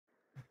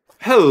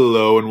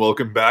Hello and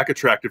welcome back,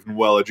 attractive and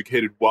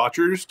well-educated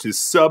watchers, to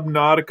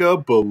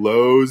Subnautica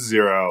Below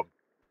Zero.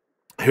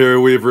 Here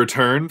we've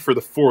returned for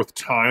the fourth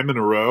time in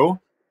a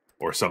row,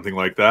 or something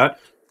like that,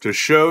 to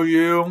show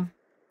you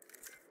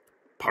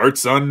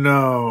parts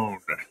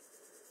unknown.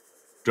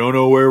 Don't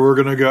know where we're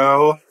gonna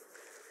go,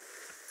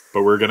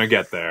 but we're gonna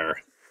get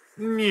there.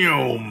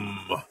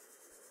 Nyum.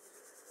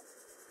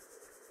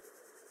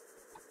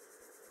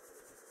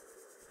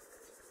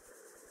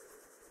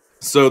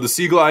 So the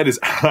Sea Glide is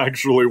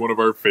actually one of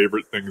our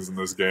favorite things in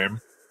this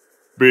game,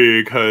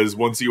 because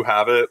once you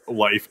have it,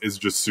 life is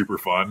just super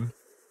fun.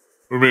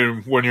 I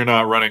mean, when you're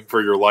not running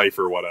for your life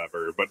or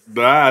whatever, but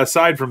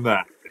aside from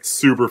that, it's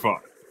super fun.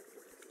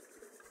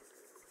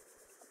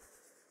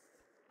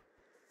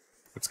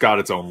 It's got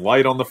its own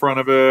light on the front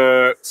of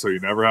it, so you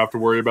never have to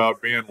worry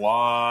about being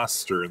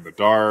lost or in the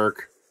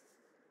dark.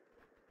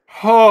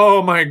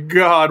 Oh my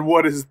god,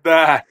 what is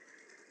that?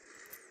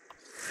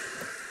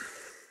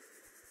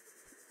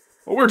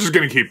 Well, we're just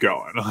gonna keep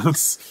going.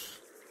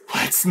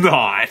 Let's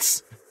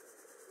not.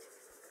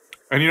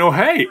 And you know,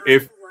 hey,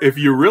 if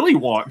you really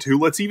want to,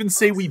 let's even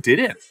say we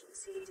didn't.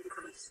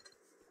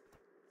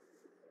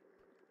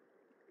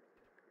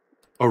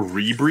 A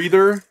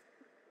rebreather?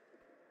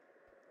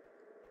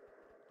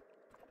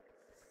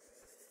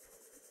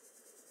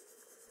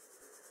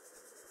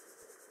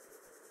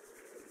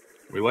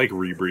 We like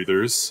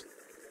rebreathers.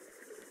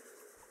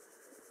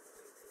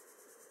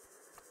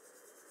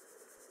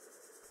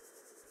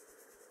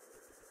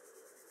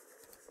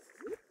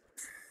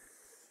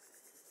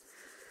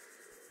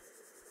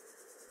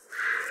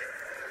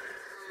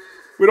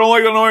 We don't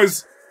like the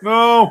noise.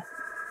 No.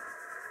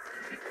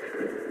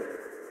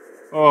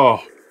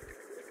 Oh.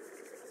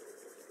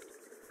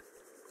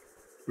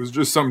 It was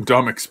just some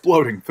dumb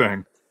exploding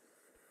thing.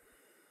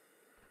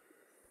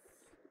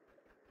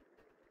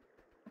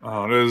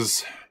 Oh, it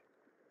is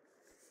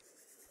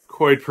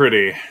quite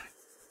pretty.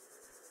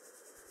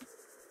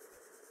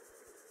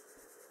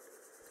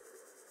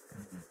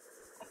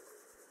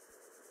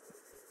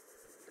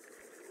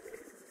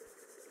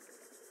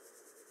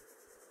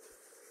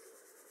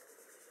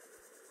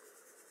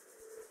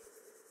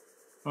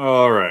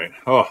 All right.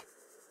 Oh,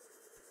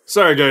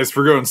 sorry guys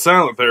for going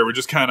silent there. We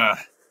just kind of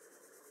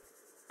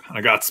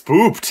got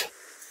spooked.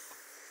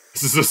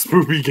 This is a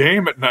spoopy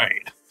game at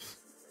night.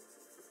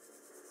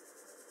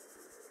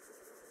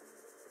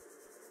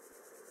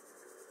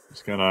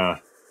 Just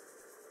gonna.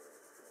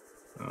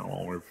 Oh,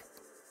 well, we've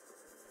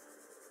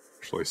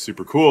actually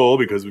super cool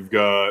because we've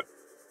got.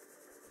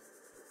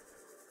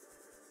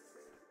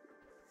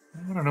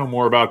 I want to know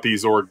more about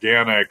these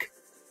organic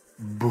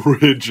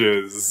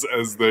bridges,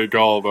 as they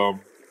call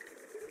them.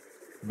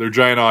 They're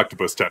giant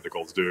octopus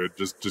tentacles, dude.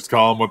 Just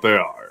call them what they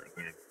are.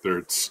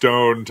 They're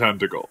stone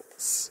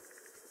tentacles.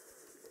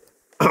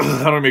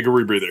 How do I make a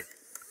rebreather?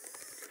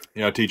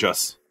 Yeah, teach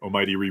us,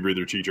 almighty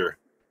rebreather teacher.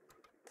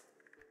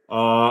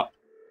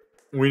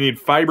 We need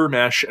fiber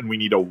mesh and we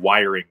need a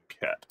wiring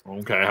kit.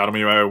 Okay, how do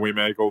we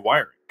make a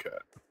wiring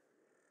kit?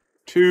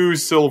 2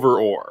 silver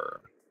ore.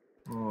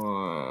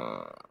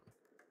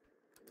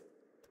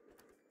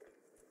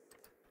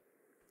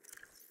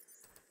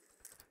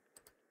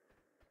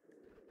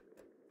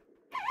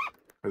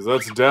 Because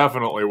that's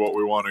definitely what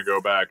we want to go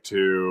back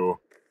to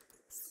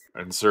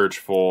and search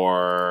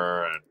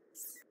for and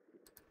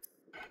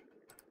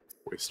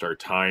waste our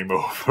time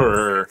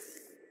over.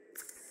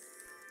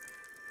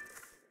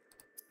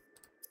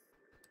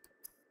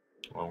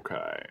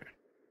 Okay.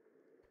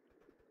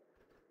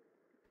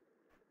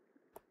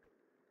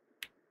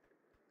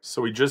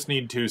 So we just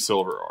need 2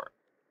 silver ore.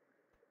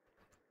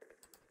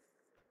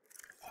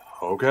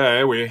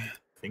 Okay, we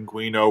think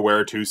we know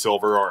where 2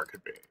 silver ore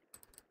could be.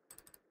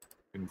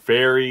 In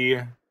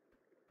very,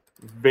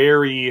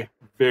 very,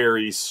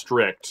 very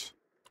strict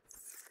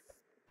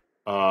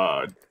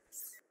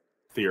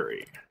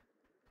theory.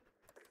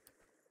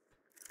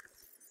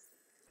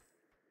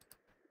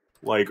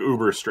 Like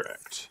uber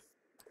strict.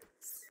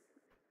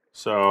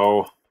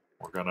 So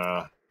we're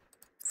gonna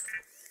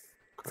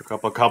cook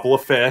up a couple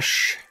of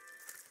fish.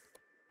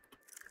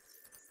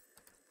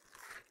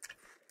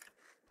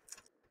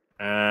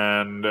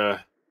 And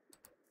I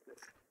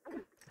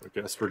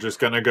guess we're just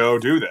gonna go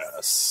do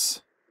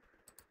this.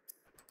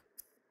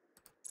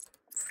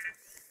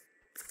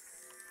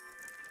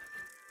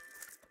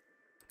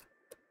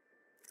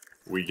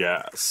 We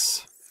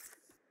guess.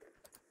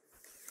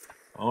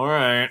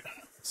 Alright.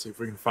 Let's see if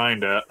we can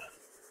find it.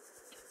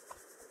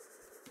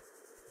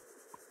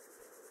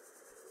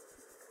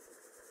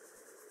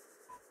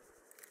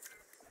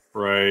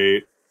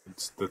 Right.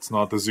 That's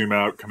not the zoom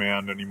out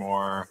command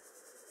anymore.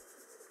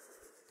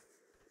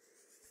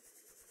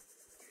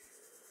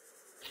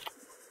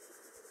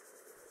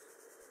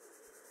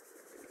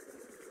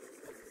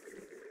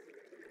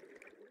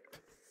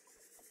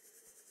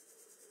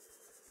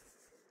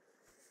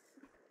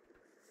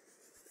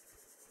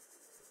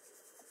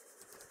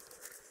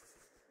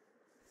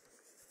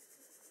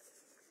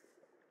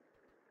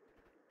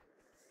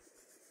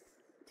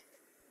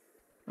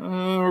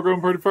 We're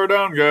going pretty far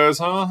down, guys,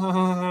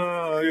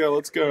 huh? Yeah,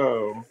 let's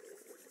go.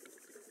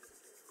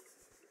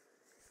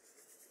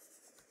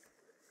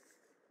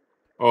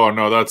 Oh,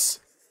 no, that's...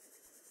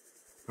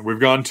 We've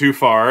gone too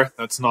far.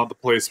 That's not the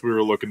place we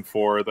were looking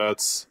for.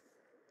 That's...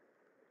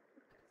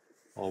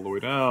 all the way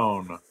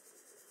down.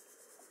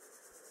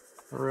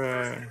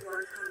 Hooray. 100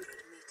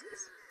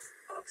 meters.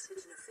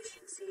 Oxygen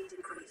efficiency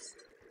decreased.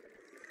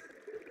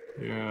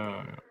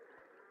 Yeah.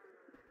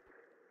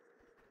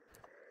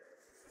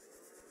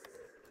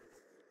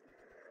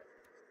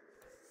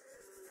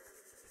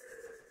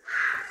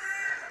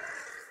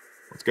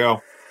 Let's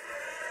go.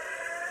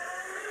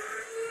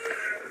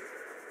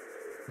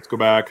 Let's go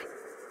back.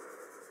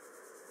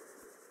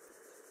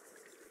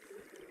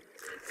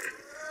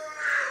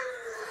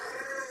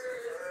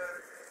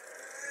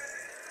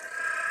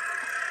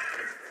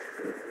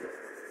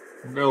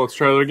 Okay, let's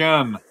try that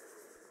again.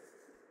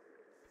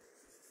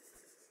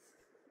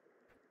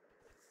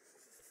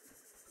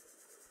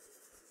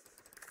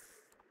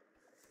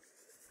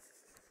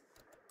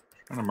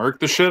 Trying to murk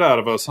the shit out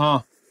of us,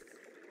 huh?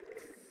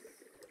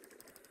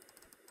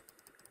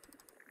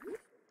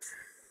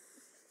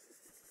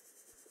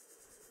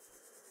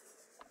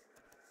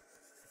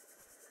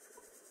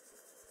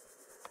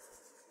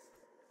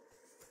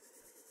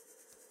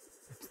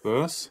 What's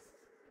this?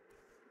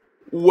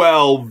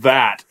 Well,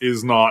 that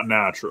is not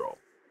natural.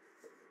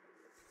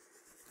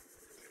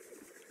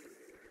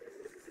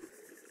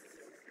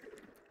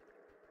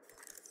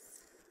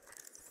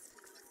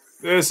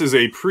 This is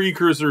a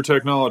precursor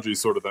technology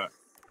sort of thing.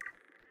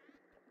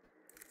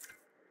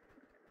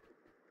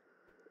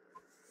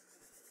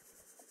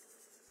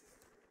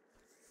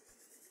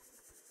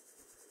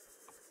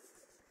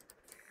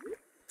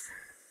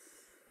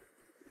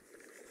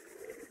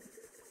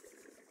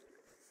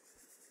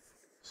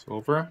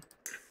 Silver.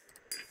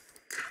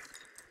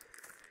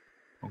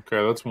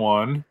 Okay, that's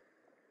one.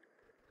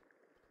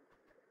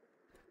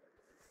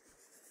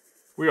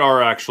 We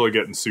are actually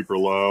getting super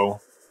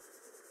low.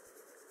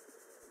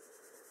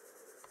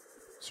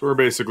 So we're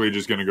basically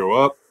just going to go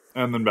up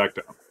and then back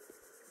down.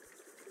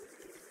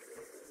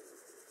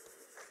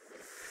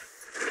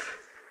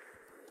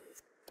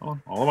 Oh,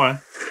 all the way.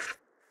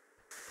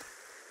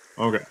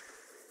 Okay.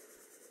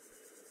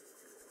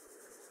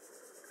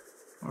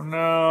 Oh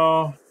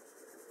no.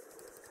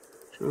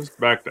 Just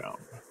back down.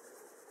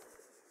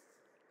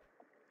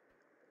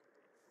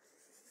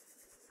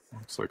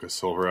 Looks like a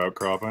silver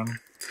outcropping.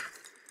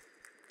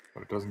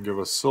 But it doesn't give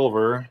us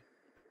silver.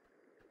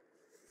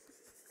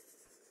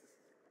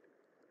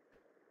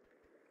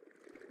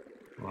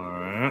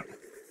 Alright.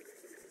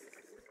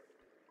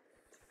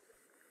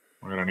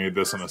 We're gonna need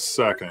this in a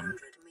second. 100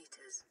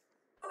 meters.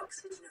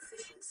 Oxygen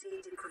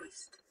efficiency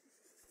decreased.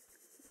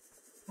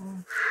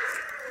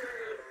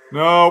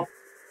 Nope.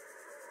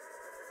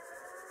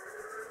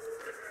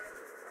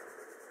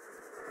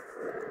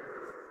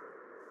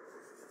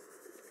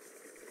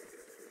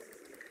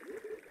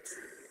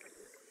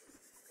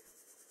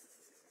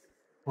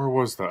 Where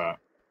was that?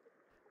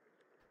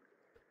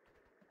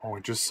 Oh,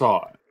 we just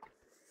saw it.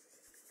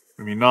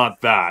 I mean, not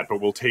that, but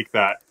we'll take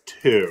that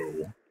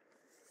too.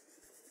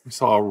 We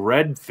saw a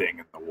red thing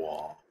in the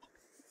wall.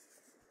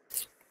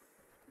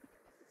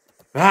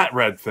 That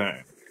red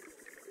thing.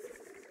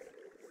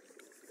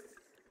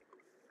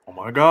 Oh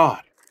my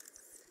god.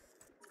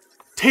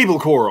 Table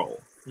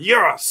coral.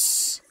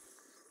 Yes!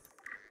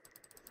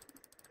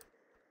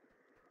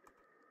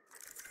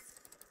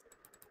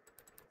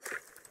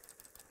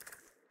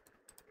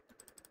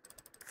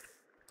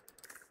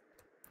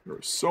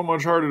 They're so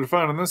much harder to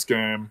find in this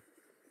game.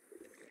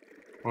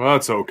 Well,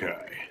 that's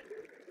okay.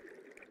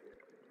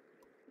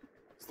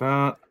 Is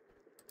that...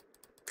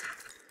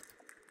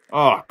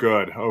 Oh,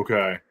 good.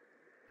 Okay.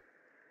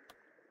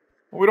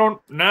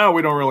 Well, now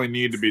we don't really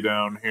need to be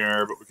down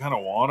here, but we kind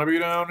of want to be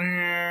down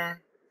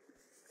here.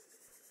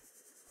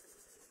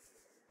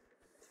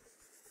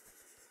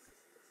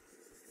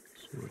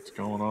 See what's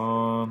going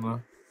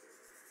on.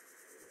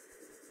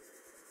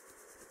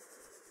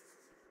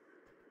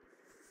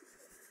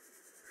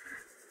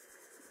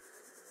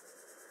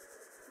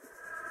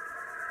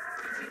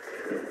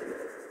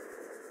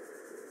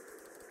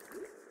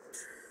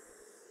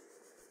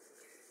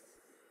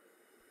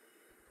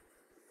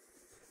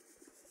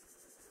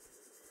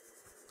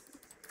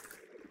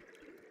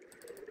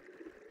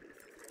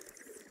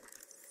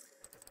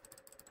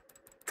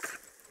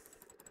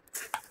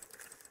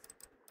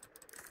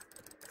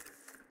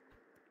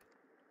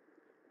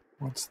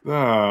 What's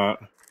that?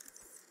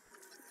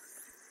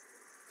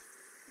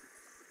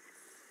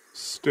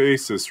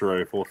 Stasis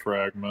rifle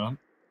fragment.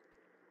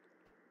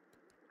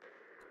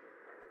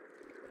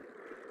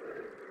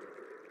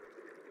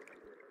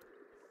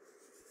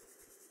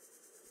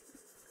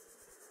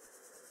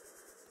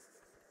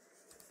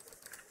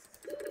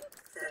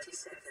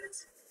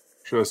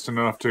 Just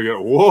enough to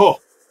get... Whoa!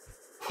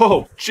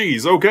 Oh,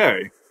 jeez,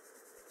 okay.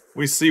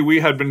 We see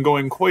we had been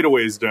going quite a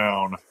ways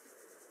down.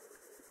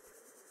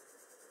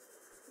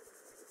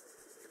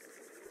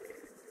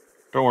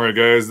 Don't worry,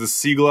 guys. The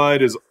Sea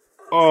Glide is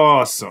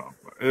awesome.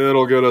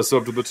 It'll get us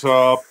up to the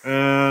top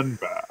and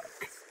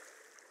back.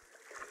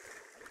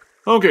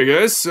 Okay,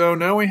 guys, so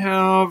now we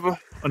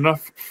have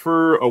Enough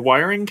for a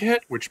wiring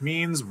kit, which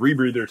means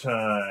rebreather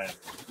time.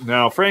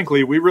 Now,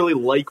 frankly, we really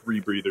like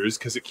rebreathers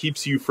because it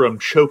keeps you from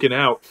choking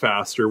out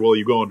faster while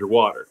you go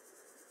underwater.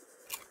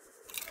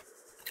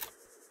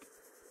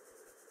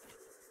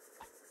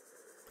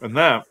 And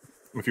that,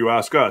 if you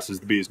ask us, is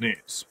the bee's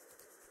knees.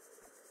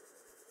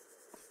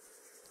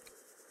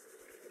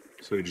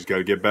 So you just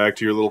gotta get back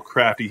to your little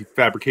crafty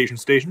fabrication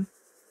station.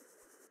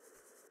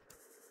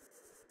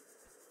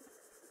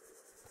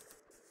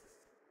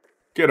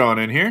 Get on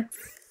in here.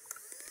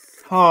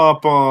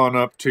 Hop on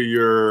up to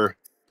your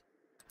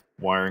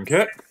wiring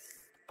kit.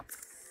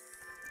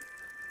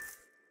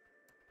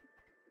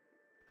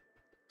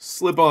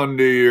 Slip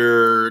onto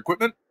your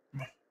equipment.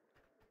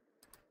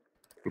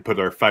 We'll put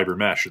our fiber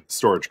mesh in the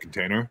storage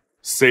container.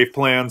 Safe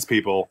plans,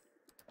 people.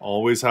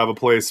 Always have a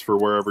place for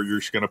wherever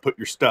you're going to put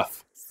your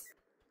stuff.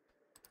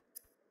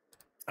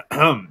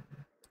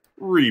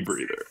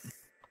 Rebreather.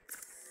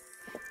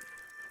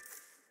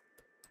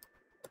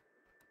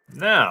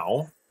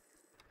 Now,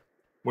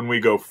 when we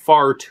go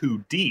far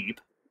too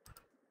deep,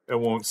 it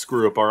won't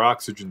screw up our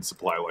oxygen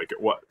supply like it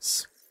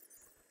was.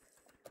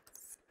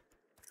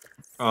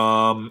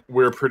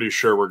 We're pretty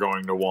sure we're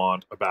going to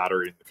want a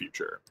battery in the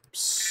future.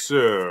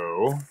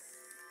 So,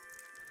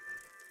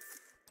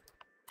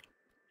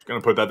 just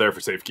gonna put that there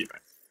for safekeeping.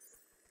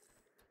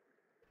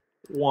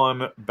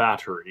 1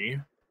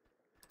 battery,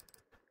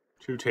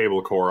 2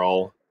 table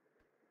coral,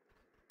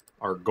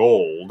 our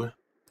gold,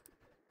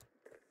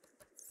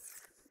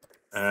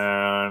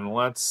 and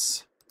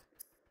let's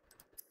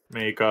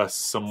make us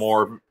some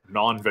more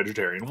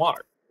non-vegetarian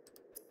water.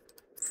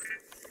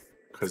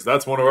 Because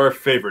that's one of our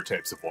favorite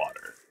types of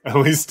water. At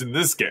least in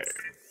this game.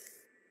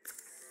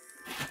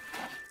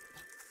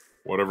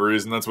 Whatever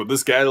reason, that's what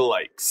this guy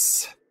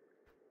likes.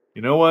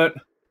 You know what?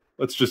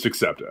 Let's just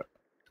accept it.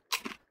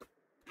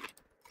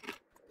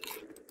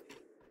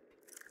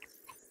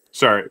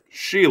 Sorry,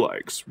 she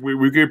likes.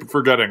 We keep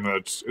forgetting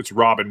that it's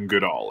Robin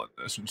Goodall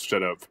in this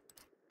instead of...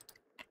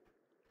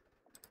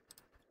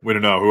 We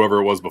don't know, whoever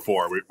it was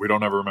before. We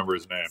don't ever remember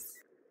his name.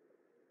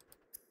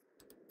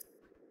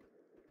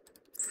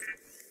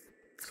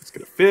 Let's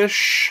get a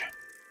fish.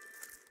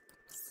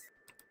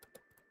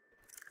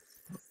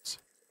 Let's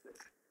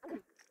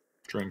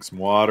drink some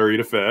water, eat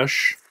a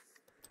fish.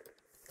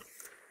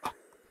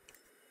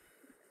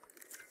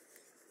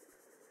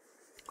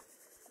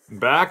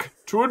 Back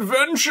to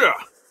adventure!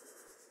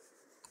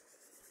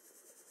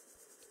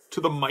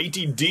 To the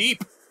mighty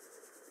deep!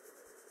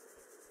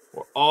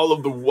 Where all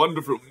of the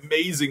wonderful,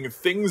 amazing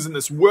things in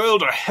this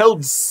world are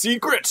held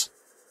secret!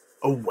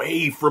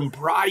 Away from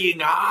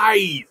prying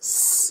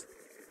eyes!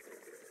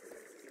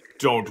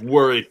 Don't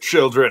worry,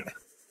 children.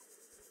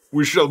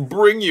 We shall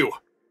bring you.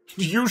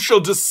 You shall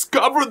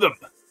discover them.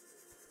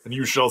 And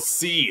you shall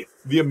see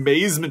the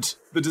amazement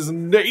that is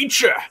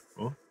nature.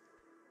 Huh?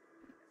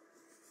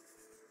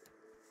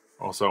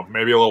 Also,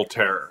 maybe a little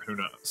terror. Who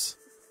knows?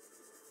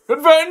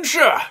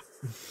 Adventure!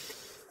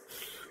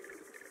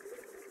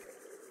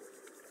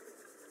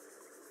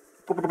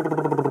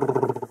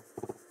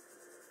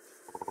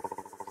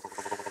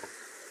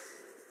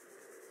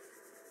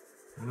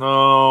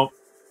 No.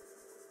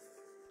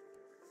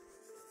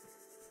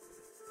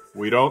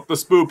 We don't the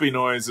spoopy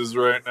noises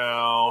right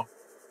now.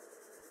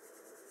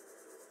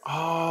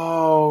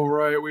 Oh,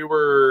 right, we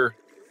were...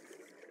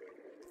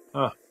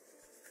 Huh.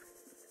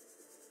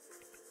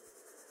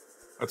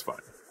 That's fine.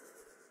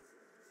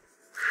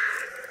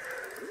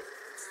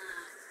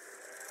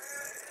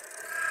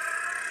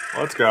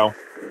 Let's go.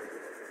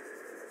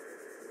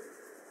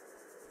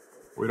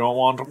 We don't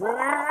want to...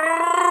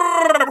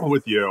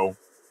 with you.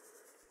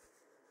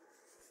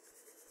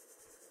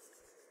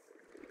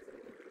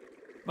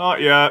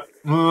 Not yet.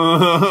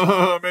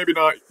 Maybe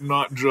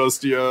not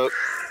just yet.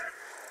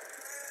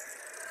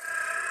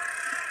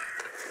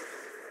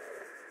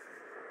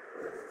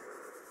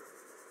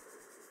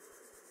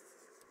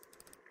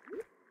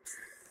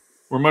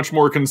 We're much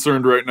more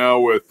concerned right now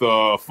with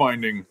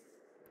finding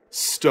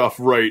stuff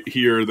right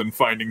here than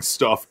finding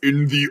stuff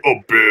in the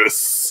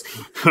abyss.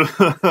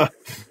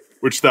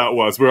 Which that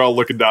was. We're all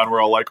looking down,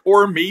 we're all like,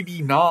 or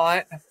maybe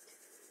not.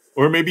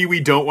 Or maybe we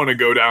don't want to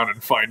go down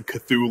and find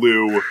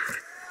Cthulhu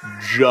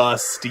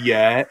just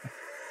yet.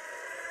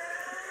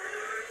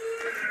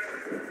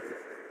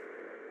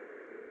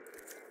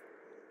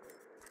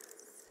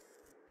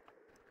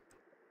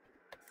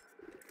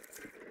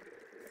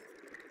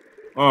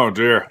 Oh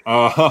dear.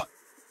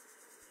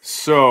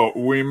 So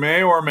we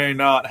may or may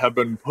not have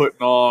been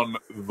putting on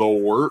the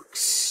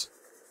works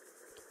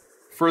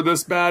for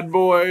this bad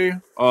boy.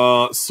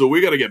 So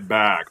we gotta get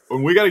back.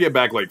 And we gotta get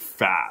back, like,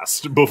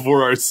 fast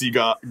before our sea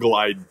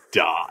glide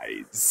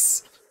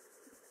dies.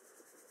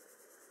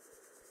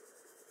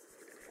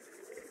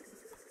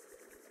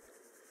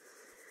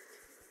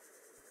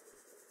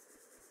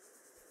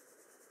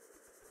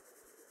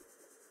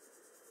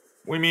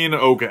 We mean,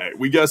 okay,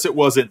 we guess it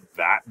wasn't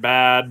that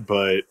bad,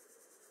 but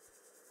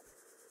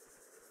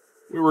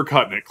we were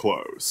cutting it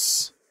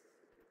close.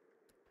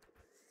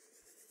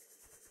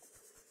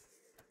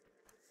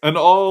 And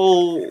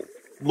all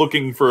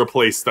looking for a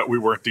place that we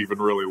weren't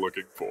even really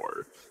looking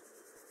for.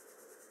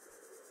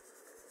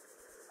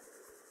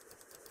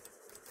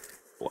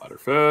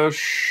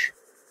 Bladderfish.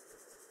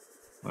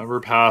 Never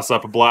pass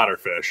up a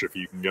bladderfish if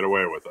you can get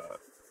away with that.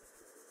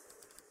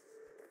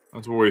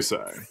 That's what we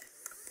say.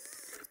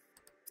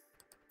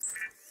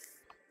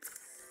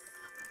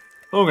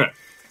 Okay.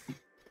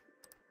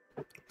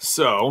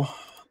 So,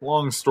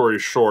 long story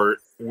short,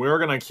 we're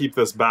going to keep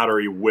this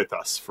battery with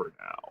us for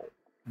now.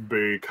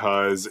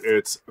 Because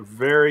it's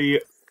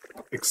very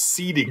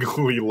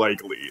exceedingly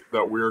likely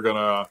that we're going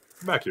to...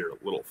 Come back here,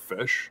 little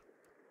fish.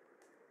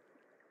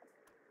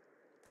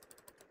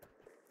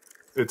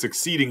 It's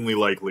exceedingly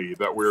likely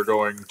that we're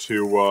going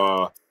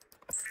to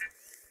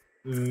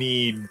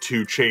need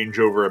to change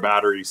over a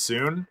battery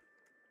soon.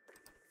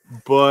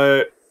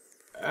 But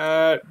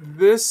at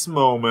this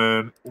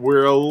moment,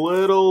 we're a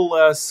little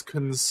less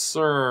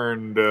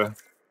concerned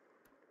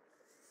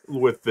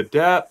with the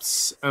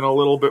depths and a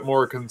little bit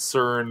more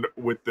concerned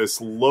with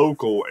this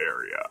local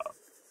area.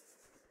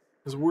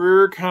 Because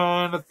we're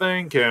kind of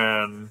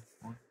thinking...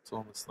 What's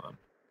all this then?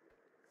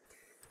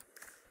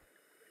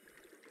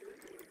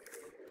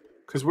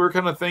 Because we're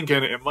kind of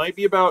thinking it might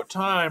be about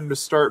time to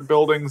start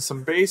building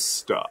some base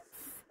stuff.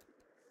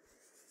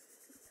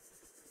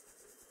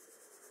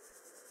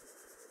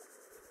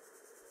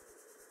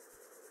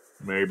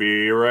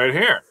 Maybe right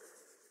here.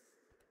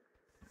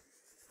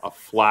 A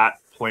flat,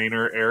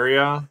 planar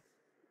area.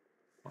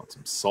 Want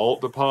some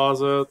salt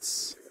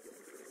deposits.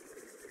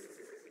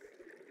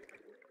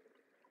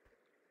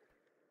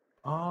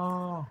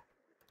 Oh.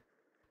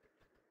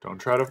 Don't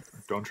try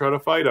to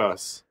fight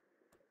us.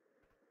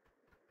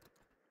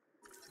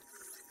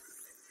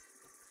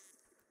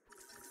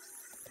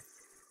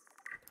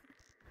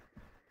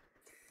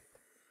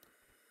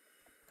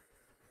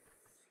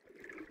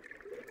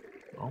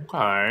 Okay.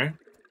 I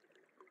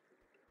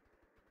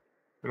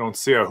don't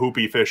see a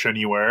hoopy fish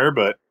anywhere,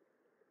 but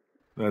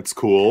that's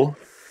cool.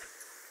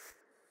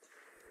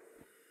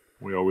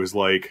 We always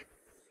like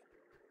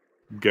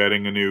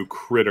getting a new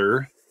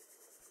critter.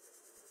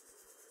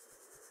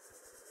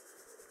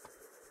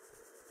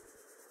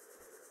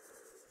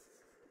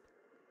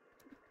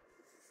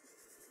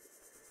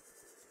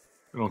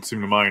 They don't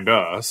seem to mind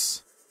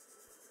us.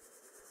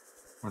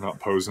 We're not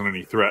posing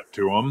any threat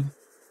to them.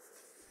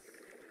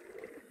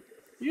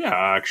 Yeah,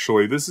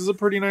 actually, this is a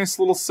pretty nice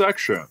little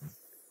section.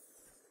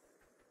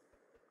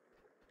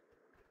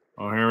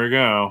 Oh, here we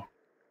go.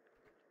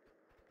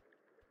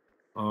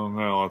 Oh,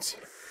 no, let's...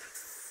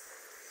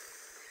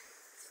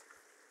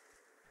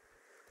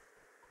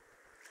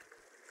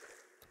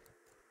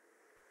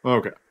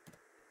 Okay.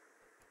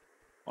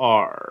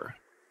 R.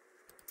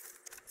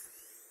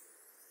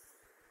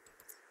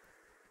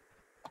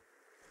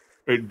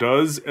 It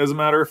does, as a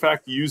matter of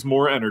fact, use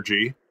more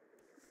energy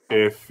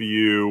if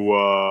you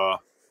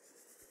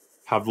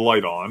have the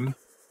light on,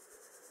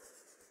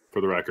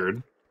 for the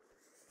record.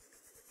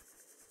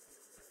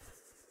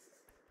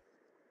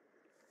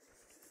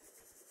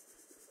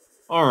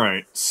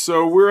 Alright,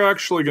 so we're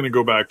actually going to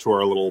go back to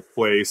our little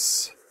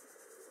place.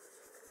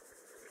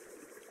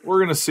 We're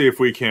going to see if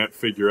we can't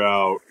figure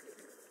out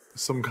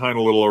some kind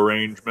of little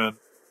arrangement.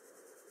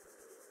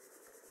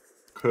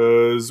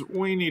 Because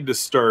we need to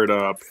start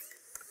up...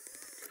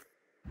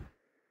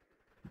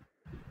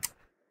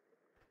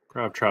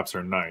 Crab traps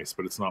are nice,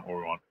 but it's not what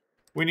we want.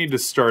 We need to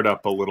start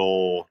up a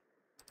little...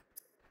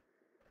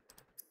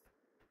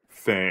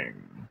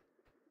 thing.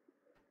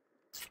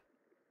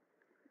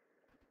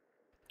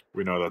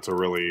 We know that's a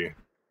really...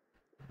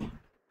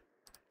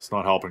 It's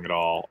not helping at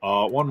all.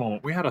 One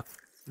moment. We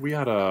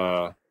had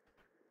a...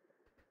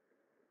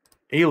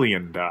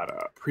 Alien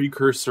data.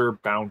 Precursor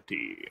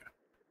bounty.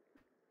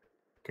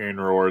 Gain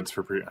rewards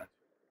for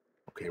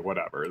Okay,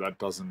 whatever. That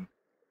doesn't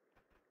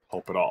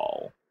help at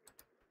all.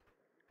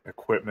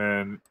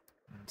 Equipment.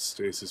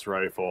 Stasis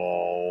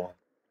rifle.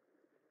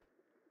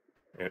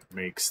 It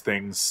makes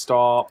things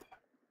stop.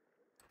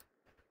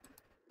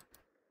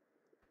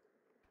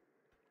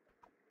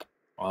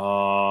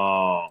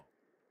 Oh.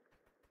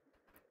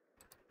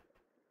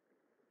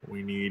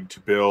 We need to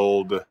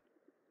build... to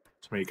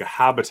make a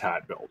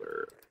habitat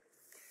builder.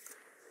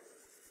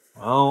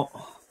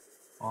 Well,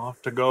 I'll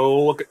have to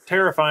go look at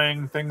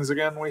terrifying things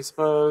again, we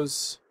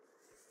suppose.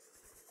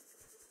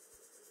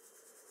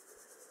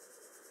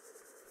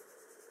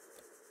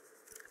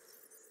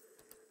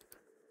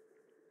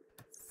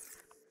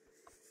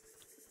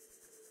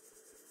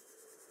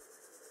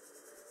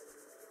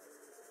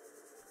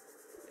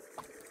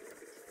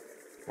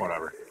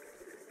 Whatever.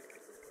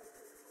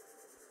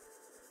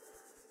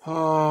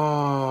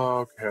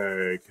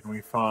 Okay, can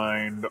we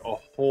find a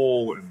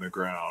hole in the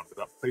ground?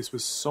 That place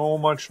was so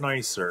much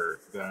nicer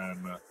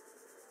than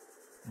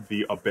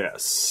the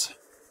abyss.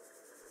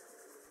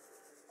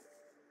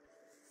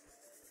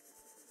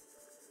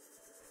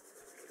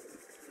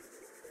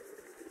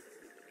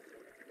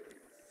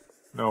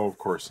 No, of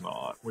course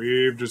not.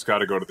 We've just got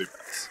to go to the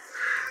abyss.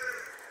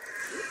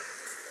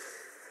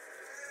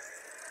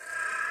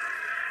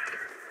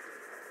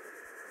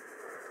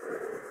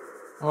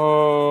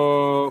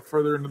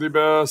 further into the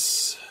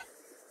abyss.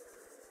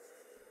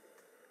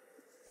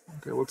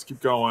 Okay, let's keep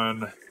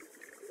going.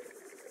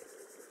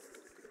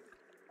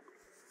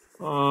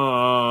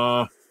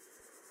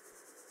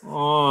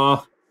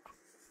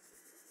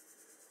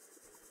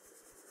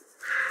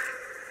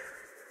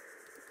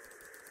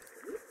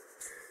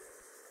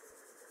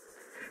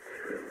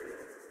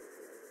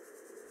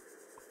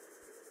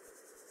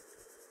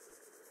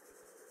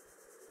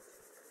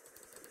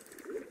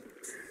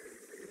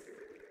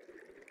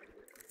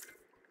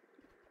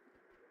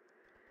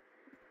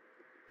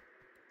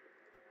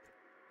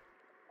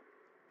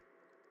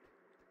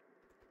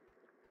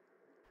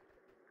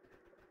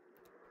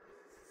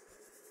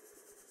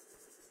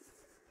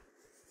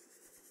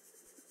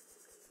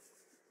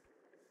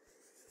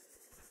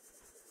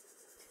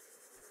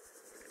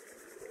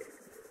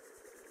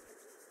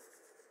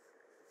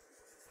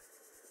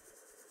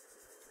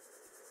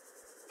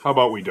 How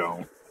about we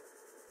don't?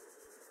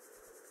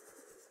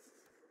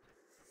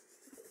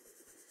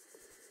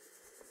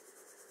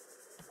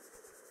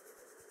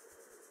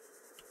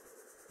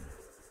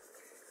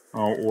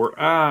 Oh, we're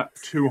at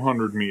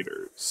 200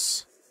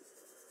 meters.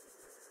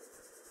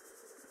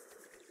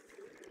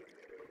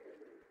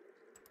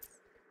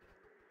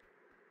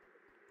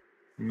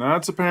 And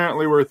that's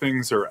apparently where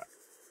things are at.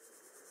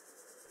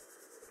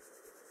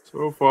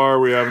 So far,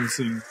 we haven't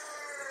seen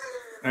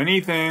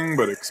anything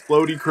but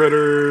explodey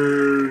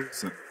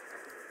critters and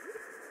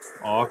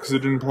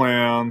oxygen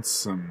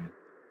plants and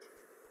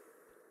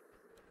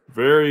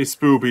very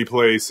spoopy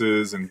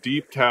places and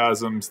deep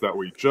chasms that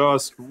we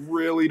just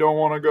really don't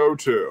want to go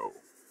to.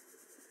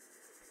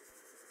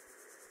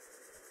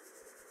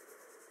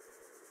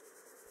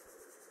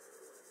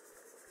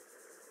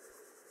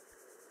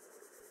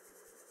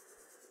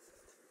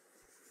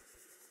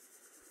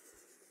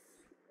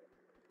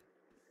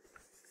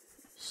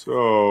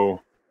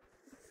 So,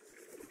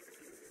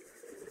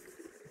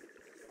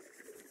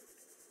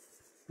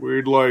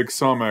 we'd like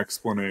some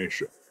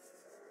explanation.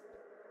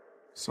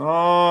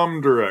 Some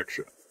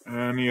direction.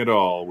 Any at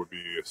all would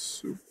be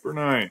super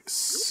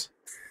nice.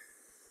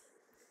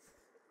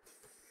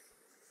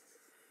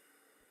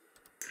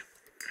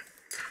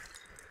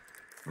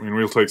 I mean,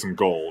 we'll take some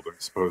gold. I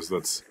suppose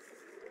that's...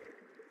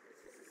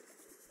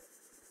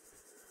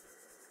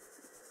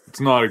 It's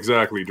not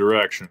exactly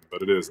direction,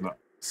 but it is nice.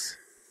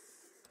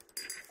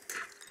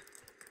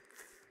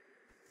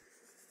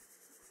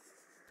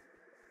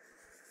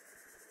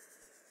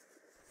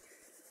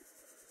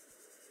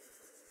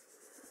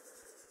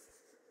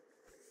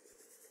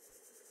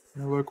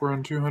 Now look, we're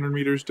on 200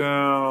 meters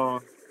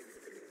down.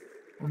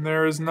 And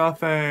there is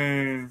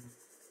nothing.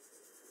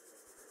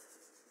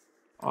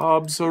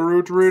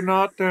 Absolutely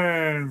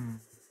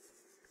nothing.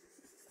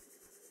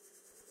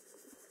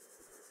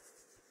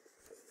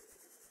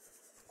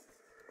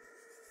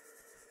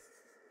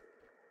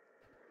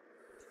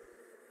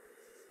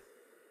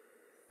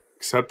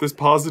 Except this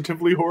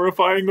positively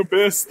horrifying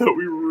abyss that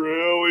we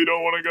really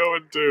don't want to go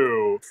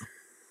into.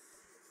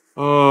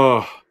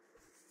 Ugh.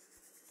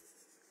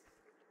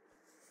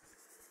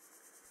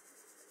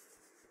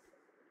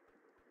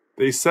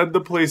 They said the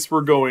place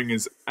we're going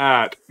is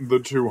at the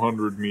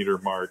 200 meter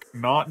mark,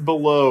 not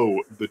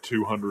below the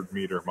 200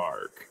 meter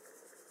mark.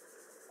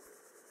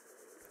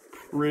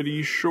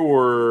 Pretty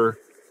sure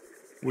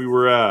we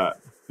were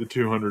at the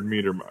 200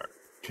 meter mark.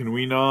 Can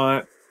we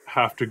not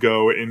have to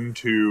go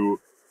into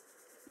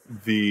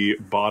the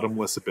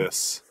bottomless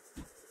abyss?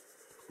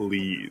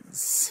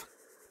 Please.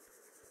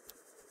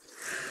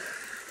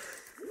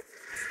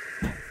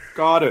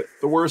 Got it.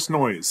 The worst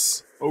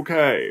noise.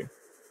 Okay.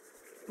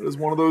 It is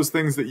one of those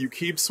things that you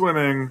keep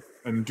swimming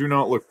and do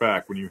not look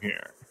back when you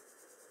hear.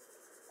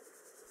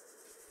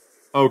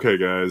 Okay,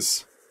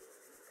 guys.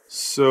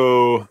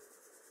 So,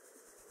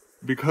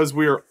 because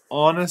we are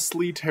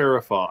honestly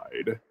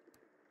terrified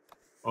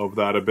of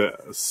that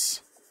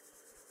abyss,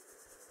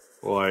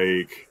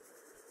 like,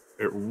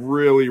 it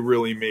really,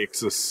 really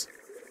makes us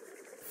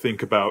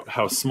think about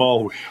how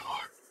small we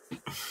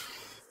are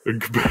in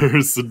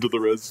comparison to the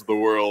rest of the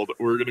world.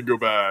 We're gonna go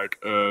back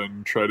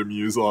and try to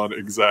muse on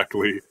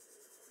exactly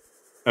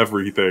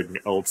everything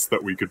else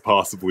that we could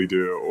possibly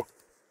do.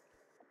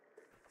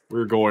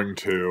 We're going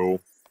to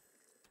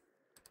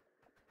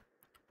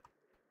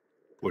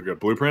look at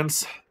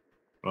blueprints.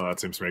 Oh, that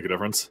seems to make a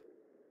difference.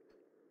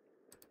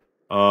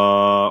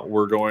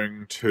 We're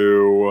going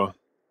to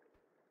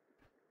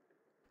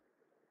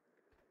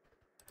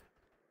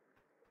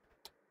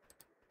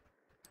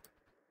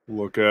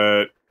look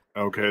at,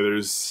 okay,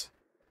 there's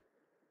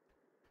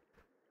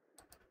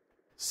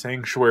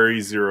Sanctuary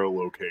 0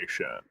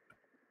 location.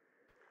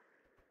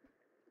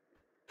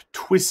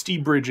 Twisty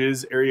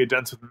bridges, area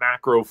dense with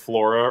macro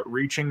flora,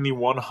 reaching the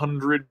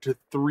 100 to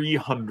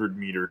 300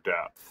 meter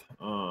depth.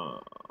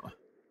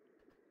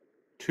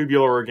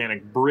 Tubular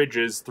organic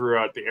bridges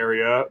throughout the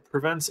area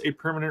prevents a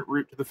permanent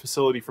route to the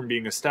facility from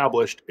being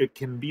established. It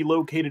can be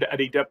located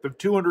at a depth of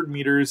 200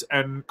 meters,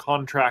 and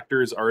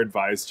contractors are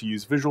advised to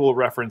use visual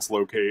reference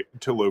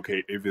to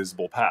locate a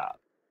visible path.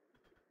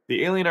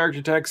 The alien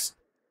architects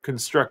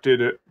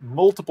constructed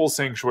multiple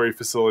sanctuary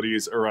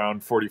facilities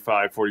around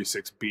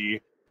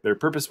 45-46B. Their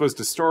purpose was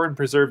to store and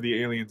preserve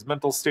the aliens'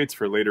 mental states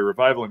for later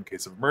revival in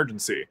case of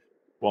emergency.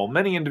 While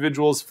many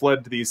individuals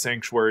fled to these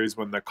sanctuaries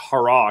when the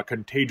Kara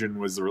contagion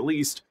was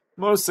released,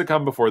 most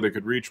succumbed before they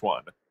could reach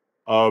one.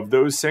 Of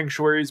those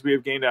sanctuaries we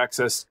have gained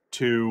access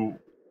to,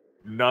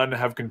 none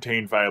have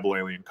contained viable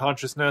alien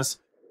consciousness,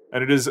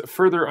 and it is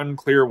further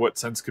unclear what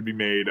sense could be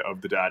made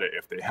of the data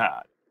if they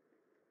had.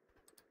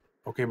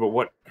 Okay, but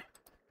what...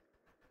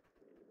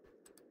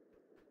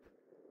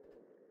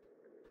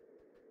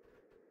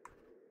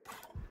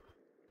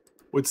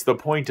 What's the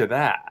point of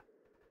that?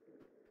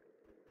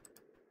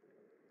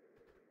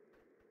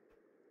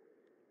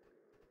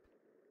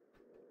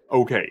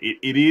 Okay,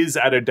 it is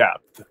at a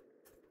depth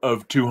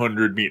of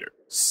 200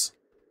 meters.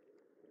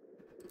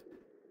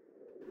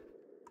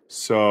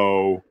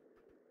 So...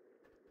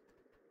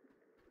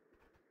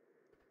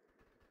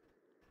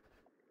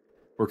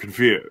 we're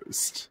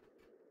confused.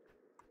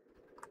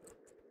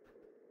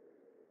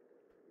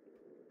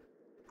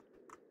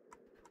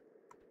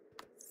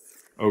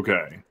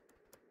 Okay.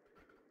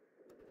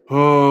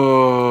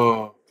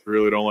 Oh,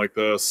 really don't like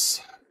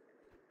this.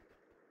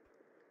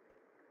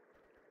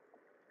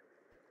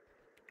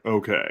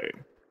 Okay.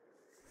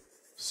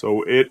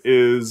 So it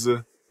is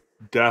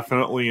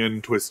definitely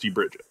in Twisty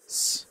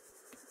Bridges.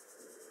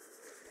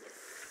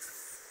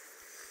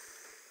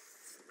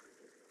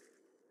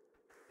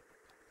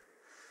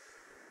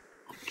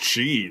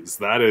 Jeez,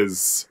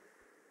 that's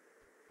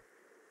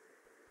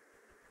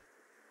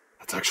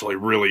actually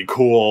really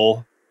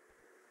cool.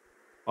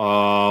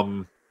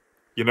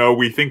 You know,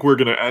 we think we're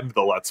gonna end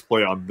the Let's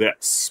Play on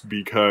this,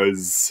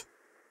 because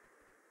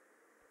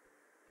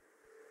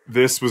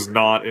this was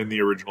not in the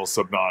original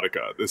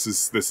Subnautica. This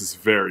is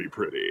very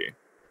pretty.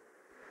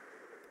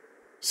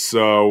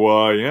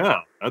 So,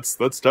 yeah, that's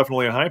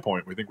definitely a high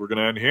point. We think we're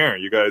gonna end here.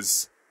 You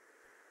guys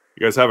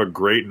have a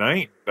great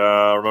night.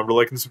 Remember to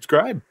like and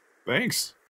subscribe. Thanks.